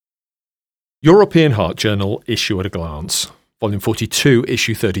European Heart Journal Issue at a Glance, Volume 42,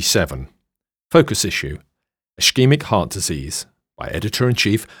 Issue 37. Focus Issue, Ischaemic Heart Disease, by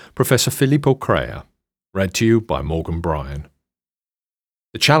Editor-in-Chief Professor Filippo Crea. Read to you by Morgan Bryan.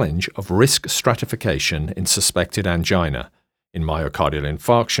 The challenge of risk stratification in suspected angina, in myocardial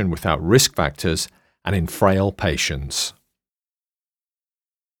infarction without risk factors, and in frail patients.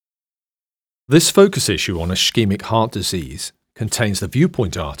 This focus issue on ischemic heart disease contains the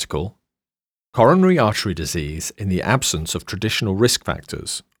Viewpoint article, Coronary Artery Disease in the Absence of Traditional Risk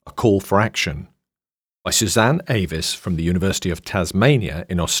Factors, A Call for Action, by Suzanne Avis from the University of Tasmania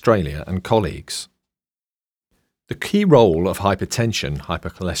in Australia and colleagues. The key role of hypertension,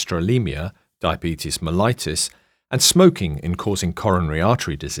 hypercholesterolemia, diabetes mellitus, and smoking in causing coronary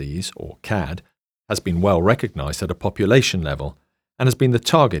artery disease, or CAD, has been well recognized at a population level and has been the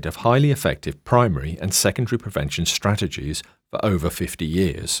target of highly effective primary and secondary prevention strategies for over 50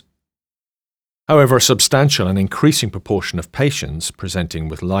 years. However, a substantial and increasing proportion of patients presenting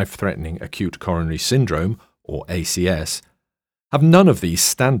with life-threatening acute coronary syndrome, or ACS, have none of these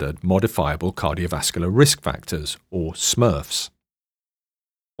standard modifiable cardiovascular risk factors, or SMRFs.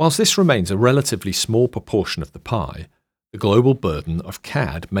 Whilst this remains a relatively small proportion of the pie, the global burden of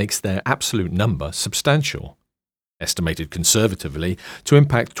CAD makes their absolute number substantial, estimated conservatively to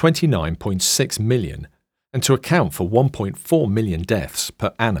impact 29.6 million and to account for 1.4 million deaths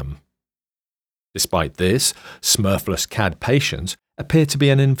per annum. Despite this, SMRFless CAD patients appear to be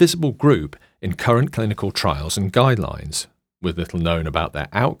an invisible group in current clinical trials and guidelines, with little known about their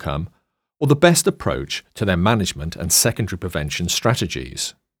outcome or the best approach to their management and secondary prevention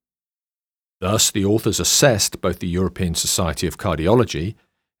strategies. Thus, the authors assessed both the European Society of Cardiology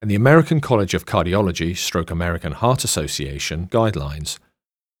and the American College of Cardiology/American Heart Association guidelines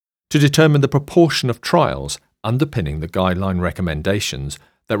to determine the proportion of trials underpinning the guideline recommendations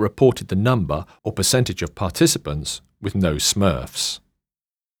that reported the number or percentage of participants with no SMRFs.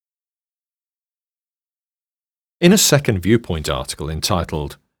 In a second Viewpoint article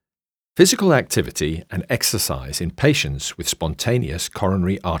entitled Physical Activity and Exercise in Patients with Spontaneous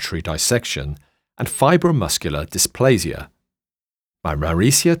Coronary Artery Dissection and Fibromuscular Dysplasia, by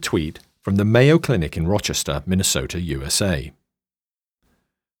Maricia Tweet from the Mayo Clinic in Rochester, Minnesota, USA.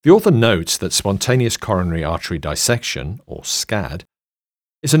 The author notes that spontaneous coronary artery dissection, or SCAD,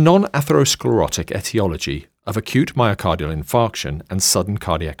 is a non-atherosclerotic etiology of acute myocardial infarction and sudden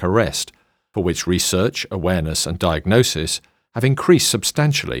cardiac arrest, for which research, awareness, and diagnosis have increased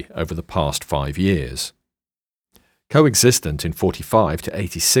substantially over the past 5 years. Coexistent in 45 to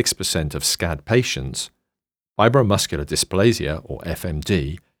 86% of SCAD patients, fibromuscular dysplasia, or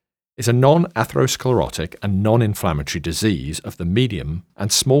FMD, is a non-atherosclerotic and non-inflammatory disease of the medium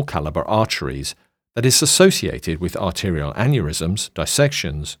and small caliber arteries that is associated with arterial aneurysms,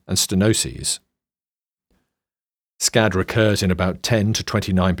 dissections, and stenoses. SCAD recurs in about 10 to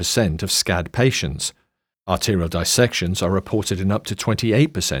 29% of SCAD patients. Arterial dissections are reported in up to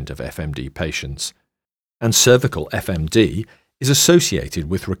 28% of FMD patients, and cervical FMD is associated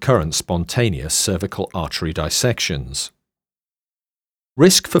with recurrent spontaneous cervical artery dissections.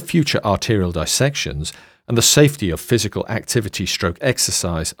 Risk for future arterial dissections and the safety of physical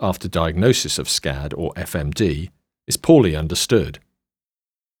activity/exercise after diagnosis of SCAD or FMD is poorly understood.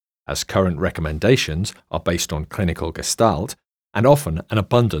 As current recommendations are based on clinical gestalt and often an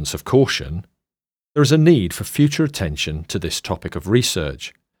abundance of caution, there is a need for future attention to this topic of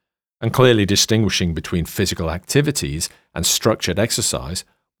research, and clearly distinguishing between physical activities and structured exercise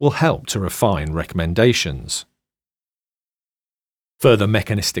will help to refine recommendations. Further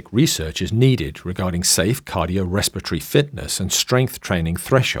mechanistic research is needed regarding safe cardiorespiratory fitness and strength training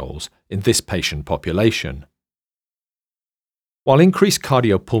thresholds in this patient population. While increased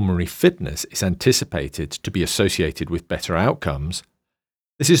cardiopulmonary fitness is anticipated to be associated with better outcomes,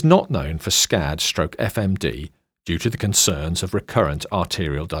 this is not known for SCAD/FMD due to the concerns of recurrent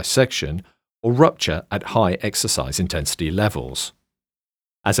arterial dissection or rupture at high exercise intensity levels.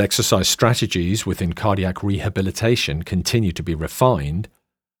 As exercise strategies within cardiac rehabilitation continue to be refined,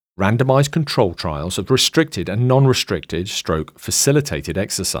 randomized control trials of restricted and non-restricted/facilitated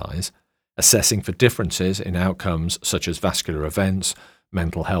exercise, assessing for differences in outcomes such as vascular events,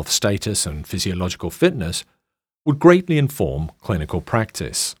 mental health status, and physiological fitness, would greatly inform clinical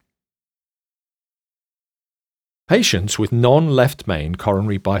practice. Patients with non-left main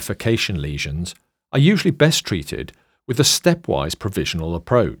coronary bifurcation lesions are usually best treated with a stepwise provisional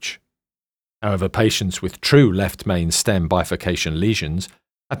approach. However, patients with true left main stem bifurcation lesions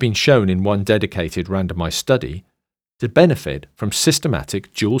have been shown in one dedicated randomized study to benefit from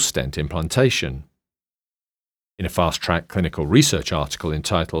systematic dual stent implantation. In a fast-track clinical research article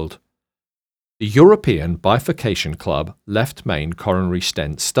entitled the European Bifurcation Club Left Main Coronary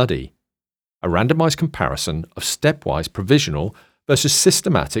Stent Study, a randomized comparison of stepwise provisional versus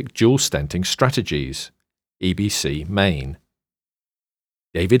systematic dual stenting strategies, EBC Main.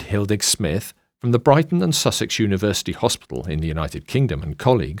 David Hildig Smith from the Brighton and Sussex University Hospital in the United Kingdom and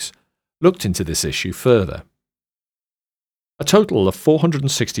colleagues looked into this issue further. A total of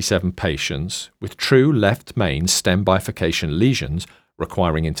 467 patients with true left main stem bifurcation lesions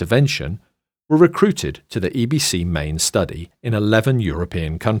requiring intervention were recruited to the EBC Main study in 11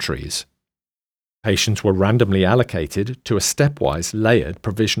 European countries. Patients were randomly allocated to a stepwise layered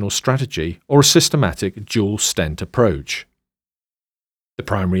provisional strategy or a systematic dual stent approach. The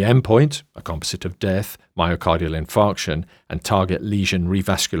primary endpoint, a composite of death, myocardial infarction, and target lesion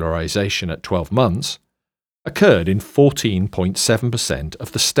revascularization at 12 months, occurred in 14.7%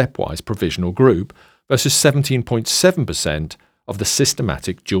 of the stepwise provisional group versus 17.7% of the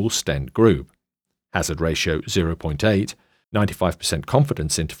systematic dual stent group. Hazard ratio 0.8, 95%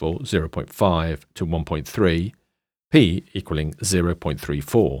 confidence interval 0.5 to 1.3, p equaling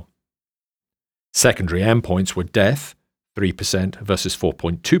 0.34. Secondary endpoints were death, 3% versus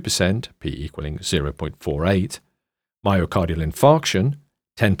 4.2%, p equaling 0.48, myocardial infarction,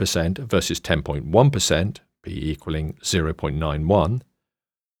 10% versus 10.1%, p equaling 0.91,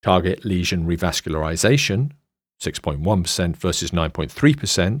 target lesion revascularization, 6.1% versus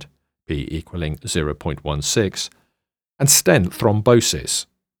 9.3%, p equaling 0.16, and stent thrombosis,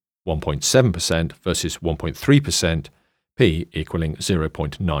 1.7% versus 1.3%, p equaling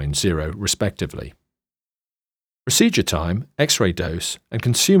 0.90 respectively. Procedure time, X-ray dose, and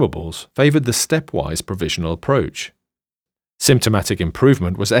consumables favoured the stepwise provisional approach. Symptomatic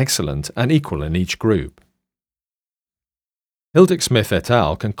improvement was excellent and equal in each group. Hildig Smith et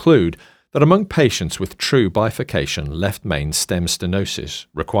al. Conclude that among patients with true bifurcation left main stem stenosis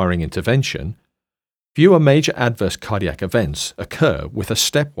requiring intervention, fewer major adverse cardiac events occur with a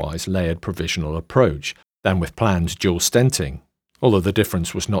stepwise layered provisional approach than with planned dual stenting, although the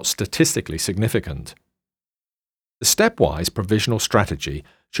difference was not statistically significant. The stepwise provisional strategy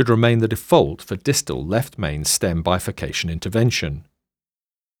should remain the default for distal left main stem bifurcation intervention.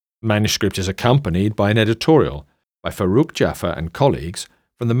 The manuscript is accompanied by an editorial by Farouk Jaffer and colleagues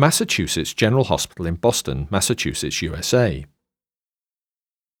from the Massachusetts General Hospital in Boston, Massachusetts, USA.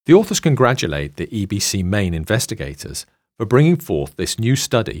 The authors congratulate the EBC Main investigators for bringing forth this new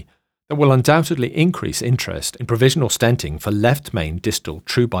study that will undoubtedly increase interest in provisional stenting for left main distal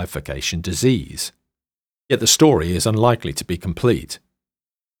true bifurcation disease. Yet the story is unlikely to be complete.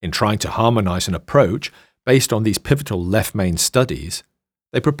 In trying to harmonize an approach based on these pivotal left main studies,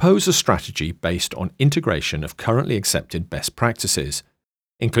 they propose a strategy based on integration of currently accepted best practices,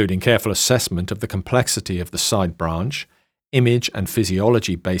 including careful assessment of the complexity of the side branch, image and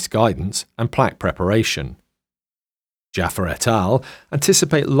physiology-based guidance, and plaque preparation. Jaffer et al.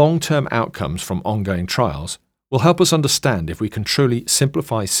 Anticipate long-term outcomes from ongoing trials will help us understand if we can truly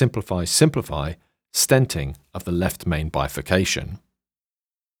simplify stenting of the left main bifurcation.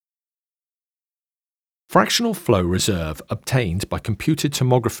 Fractional flow reserve obtained by computed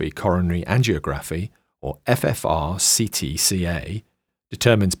tomography coronary angiography, or FFR-CTCA,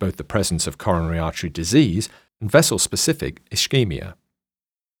 determines both the presence of coronary artery disease and vessel-specific ischemia.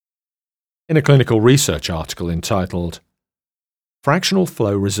 In a clinical research article entitled Fractional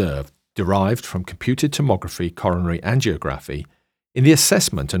Flow Reserve Derived from Computed Tomography Coronary Angiography in the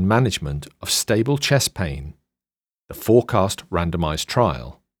Assessment and Management of Stable Chest Pain, the Forecast Randomized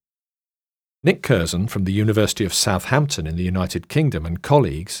Trial, Nick Curzon from the University of Southampton in the United Kingdom and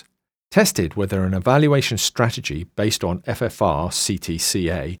colleagues tested whether an evaluation strategy based on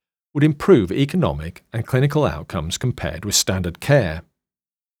FFR-CTCA would improve economic and clinical outcomes compared with standard care.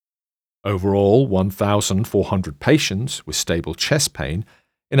 Overall, 1,400 patients with stable chest pain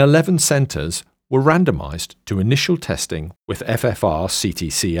in 11 centres were randomized to initial testing with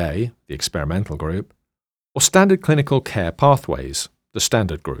FFR-CTCA, the experimental group, or standard clinical care pathways, the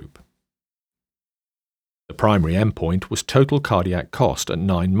standard group. The primary endpoint was total cardiac cost at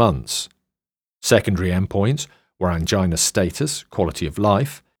 9 months. Secondary endpoints were angina status, quality of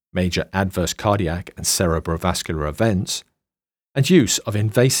life, major adverse cardiac and cerebrovascular events, and use of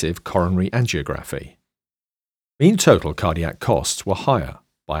invasive coronary angiography. Mean total cardiac costs were higher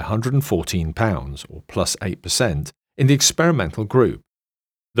by £114, or plus 8%, in the experimental group,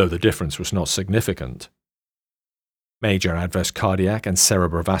 though the difference was not significant. Major adverse cardiac and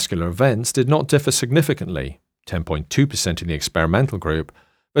cerebrovascular events did not differ significantly, 10.2% in the experimental group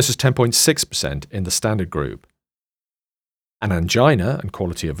versus 10.6% in the standard group. And angina and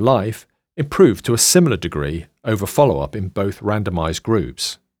quality of life improved to a similar degree over follow-up in both randomized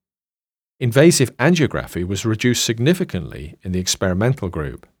groups. invasive angiography was reduced significantly in the experimental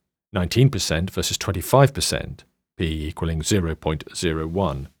group, 19% versus 25%, p equaling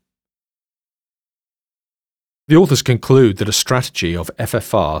 0.01. The authors conclude that a strategy of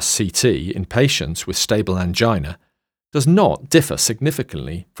FFR-CT in patients with stable angina does not differ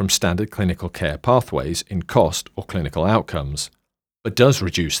significantly from standard clinical care pathways in cost or clinical outcomes, but does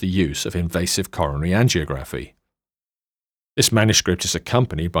reduce the use of invasive coronary angiography. This manuscript is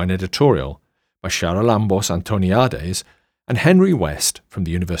accompanied by an editorial by Charalambos Antoniades and Henry West from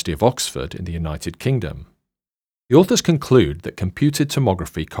the University of Oxford in the United Kingdom. The authors conclude that computed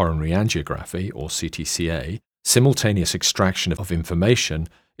tomography coronary angiography, or CTCA, simultaneous extraction of information,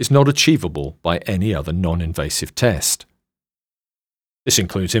 is not achievable by any other non-invasive test. This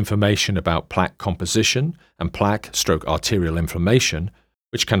includes information about plaque composition and plaque/arterial inflammation,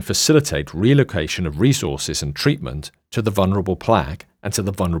 which can facilitate relocation of resources and treatment to the vulnerable plaque and to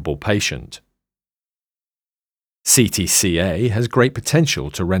the vulnerable patient. CTCA has great potential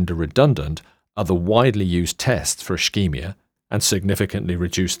to render redundant other widely used tests for ischemia and significantly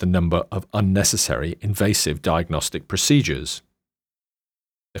reduce the number of unnecessary invasive diagnostic procedures.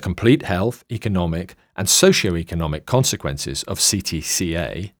 The complete health, economic, and socio-economic consequences of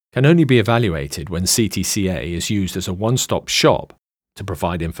CTCA can only be evaluated when CTCA is used as a one-stop shop to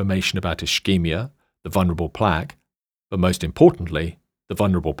provide information about ischemia, the vulnerable plaque, but most importantly, the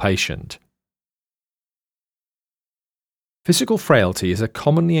vulnerable patient. Physical frailty is a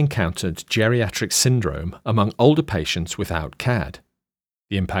commonly encountered geriatric syndrome among older patients without CAD.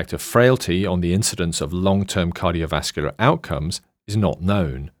 The impact of frailty on the incidence of long-term cardiovascular outcomes is not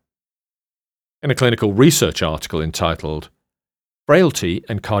known. In a clinical research article entitled Frailty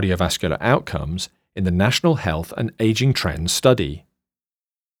and Cardiovascular Outcomes in the National Health and Aging Trends Study,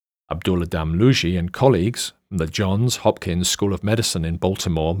 Abdullah Damlouji and colleagues from the Johns Hopkins School of Medicine in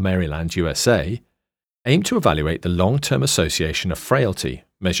Baltimore, Maryland, USA, aim to evaluate the long-term association of frailty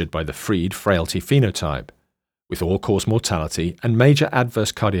measured by the Fried frailty phenotype with all-cause mortality and major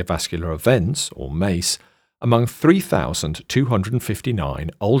adverse cardiovascular events, or MACE, among 3,259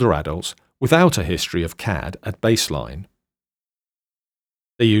 older adults without a history of CAD at baseline.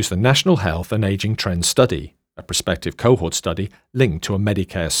 They use the National Health and Aging Trends Study, a prospective cohort study linked to a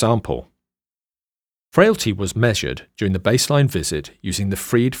Medicare sample. Frailty was measured during the baseline visit using the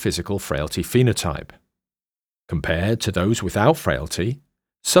Fried physical frailty phenotype. Compared to those without frailty,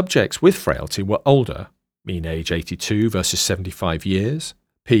 subjects with frailty were older, mean age 82 versus 75 years,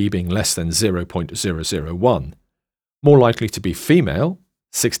 p being less than 0.001, more likely to be female,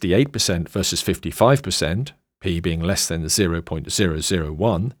 68% versus 55%, p being less than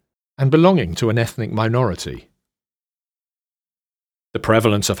 0.001, and belonging to an ethnic minority. The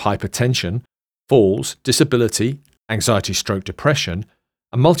prevalence of hypertension, falls, disability, anxiety/depression,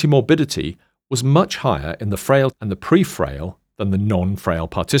 and multimorbidity was much higher in the frail and the pre-frail than the non-frail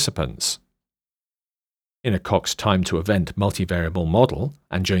participants. In a Cox time-to-event multivariable model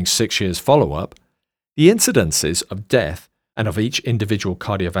and during 6 years follow-up, the incidences of death and of each individual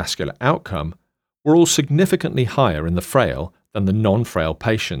cardiovascular outcome were all significantly higher in the frail than the non-frail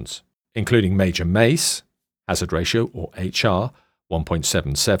patients, including major MACE, hazard ratio or HR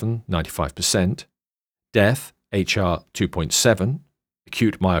 1.77, 95%, death HR 2.7,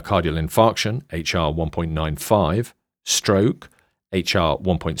 acute myocardial infarction HR 1.95, stroke HR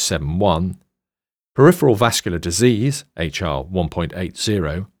 1.71, peripheral vascular disease HR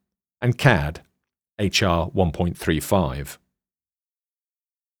 1.80, and CAD HR 1.35.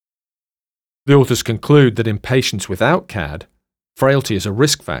 The authors conclude that in patients without CAD, frailty is a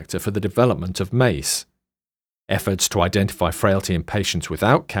risk factor for the development of MACE. Efforts to identify frailty in patients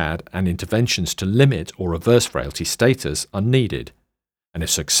without CAD and interventions to limit or reverse frailty status are needed, and if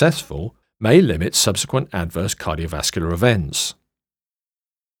successful, may limit subsequent adverse cardiovascular events.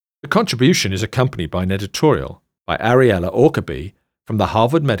 The contribution is accompanied by an editorial by Ariella Orkaby from the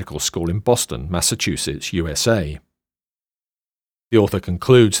Harvard Medical School in Boston, Massachusetts, USA. The author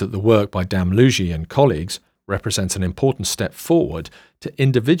concludes that the work by Damlouji and colleagues represents an important step forward to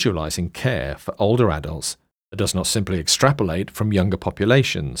individualizing care for older adults that does not simply extrapolate from younger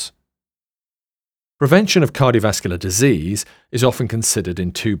populations. Prevention of cardiovascular disease is often considered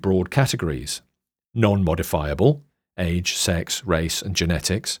in two broad categories: non-modifiable, age, sex, race, and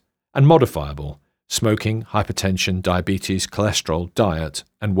genetics, and modifiable, smoking, hypertension, diabetes, cholesterol, diet,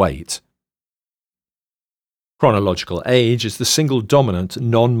 and weight. Chronological age is the single dominant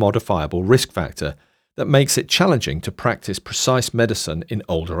non-modifiable risk factor that makes it challenging to practice precise medicine in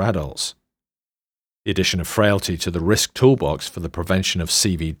older adults. The addition of frailty to the risk toolbox for the prevention of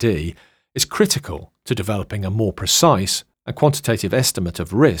CVD is critical to developing a more precise and quantitative estimate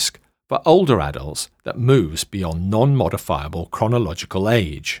of risk for older adults that moves beyond non-modifiable chronological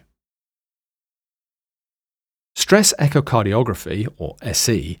age. Stress echocardiography, or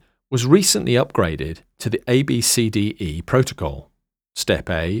SE, was recently upgraded to the ABCDE protocol. Step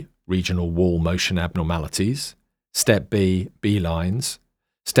A, regional wall motion abnormalities. Step B, B-lines.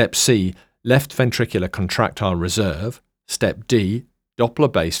 Step C, left ventricular contractile reserve. Step D,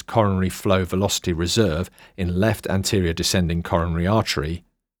 Doppler-based coronary flow velocity reserve in left anterior descending coronary artery.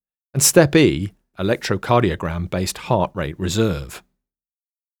 And Step E, electrocardiogram-based heart rate reserve.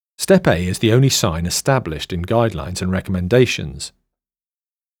 Step A is the only sign established in guidelines and recommendations.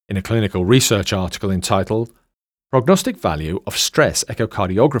 In a clinical research article entitled Prognostic Value of Stress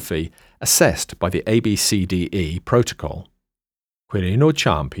Echocardiography Assessed by the ABCDE Protocol, Quirino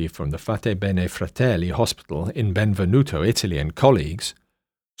Ciampi from the Fate Bene Fratelli Hospital in Benvenuto, Italy, and colleagues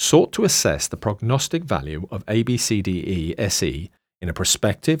sought to assess the prognostic value of ABCDE SE in a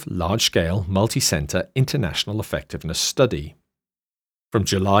prospective, large-scale, multi-center international effectiveness study. From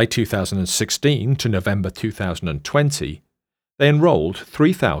July 2016 to November 2020, they enrolled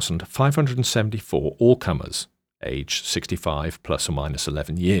 3,574 all-comers, age 65 plus or minus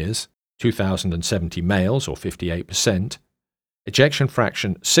 11 years, 2,070 males or 58%, ejection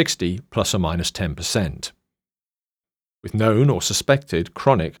fraction 60 plus or minus 10%, with known or suspected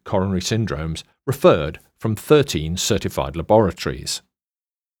chronic coronary syndromes referred from 13 certified laboratories.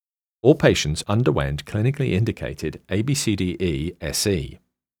 All patients underwent clinically indicated ABCDE SE.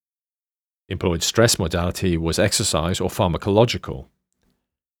 Employed stress modality was exercise or pharmacological.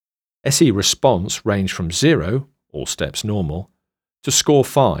 SE response ranged from 0, all steps normal, to score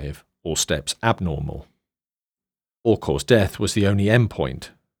 5, all steps abnormal. All-cause death was the only endpoint.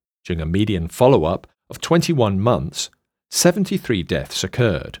 During a median follow-up of 21 months, 73 deaths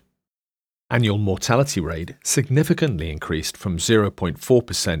occurred. Annual mortality rate significantly increased from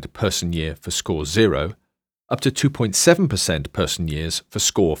 0.4% person-year for score 0 up to 2.7% person-years for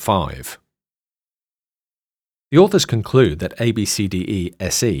score 5. The authors conclude that ABCDE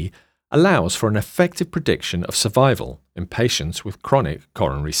SE allows for an effective prediction of survival in patients with chronic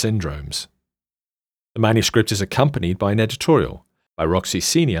coronary syndromes. The manuscript is accompanied by an editorial by Roxy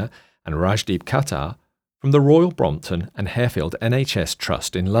Senior and Rajdeep Khattar from the Royal Brompton and Harefield NHS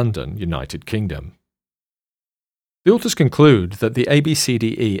Trust in London, United Kingdom. The authors conclude that the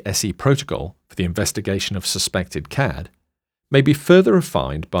ABCDE SE protocol for the investigation of suspected CAD may be further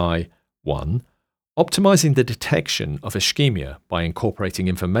refined by 1. Optimizing the detection of ischemia by incorporating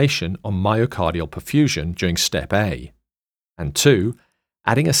information on myocardial perfusion during Step A, and 2.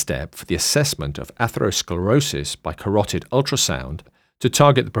 Adding a step for the assessment of atherosclerosis by carotid ultrasound to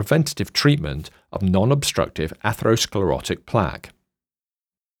target the preventative treatment of non-obstructive atherosclerotic plaque.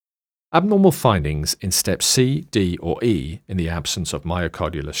 Abnormal findings in Step C, D, or E in the absence of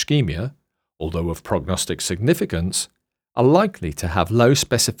myocardial ischemia, although of prognostic significance, are likely to have low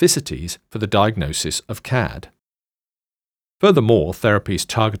specificities for the diagnosis of CAD. Furthermore, therapies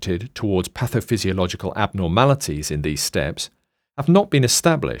targeted towards pathophysiological abnormalities in these steps have not been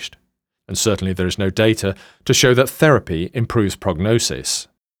established, and certainly there is no data to show that therapy improves prognosis.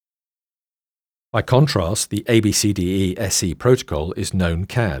 By contrast, the ABCDE SE protocol is known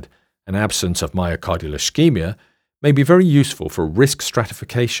CAD. An absence of myocardial ischemia may be very useful for risk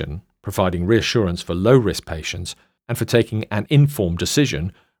stratification, providing reassurance for low-risk patients and for taking an informed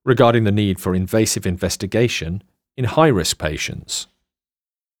decision regarding the need for invasive investigation in high-risk patients.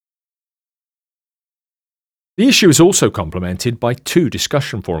 The issue is also complemented by 2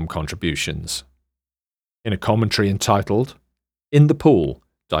 discussion forum contributions. In a commentary entitled, In the Pool,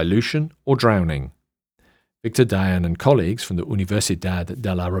 Dilution or Drowning, Victor Dayan and colleagues from the Universidad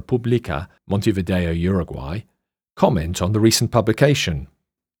de la República, Montevideo, Uruguay, comment on the recent publication,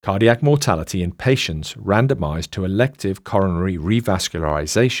 Cardiac Mortality in Patients Randomized to Elective Coronary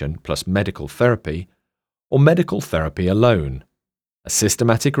Revascularization plus Medical Therapy, or Medical Therapy Alone, a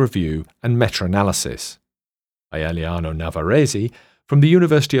Systematic Review and Meta-Analysis, by Eliano Navarrese from the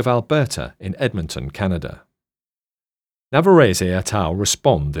University of Alberta in Edmonton, Canada. Navarrese et al.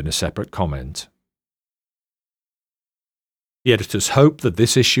 Respond in a separate comment. The editors hope that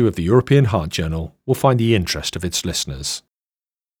this issue of the European Heart Journal will find the interest of its listeners.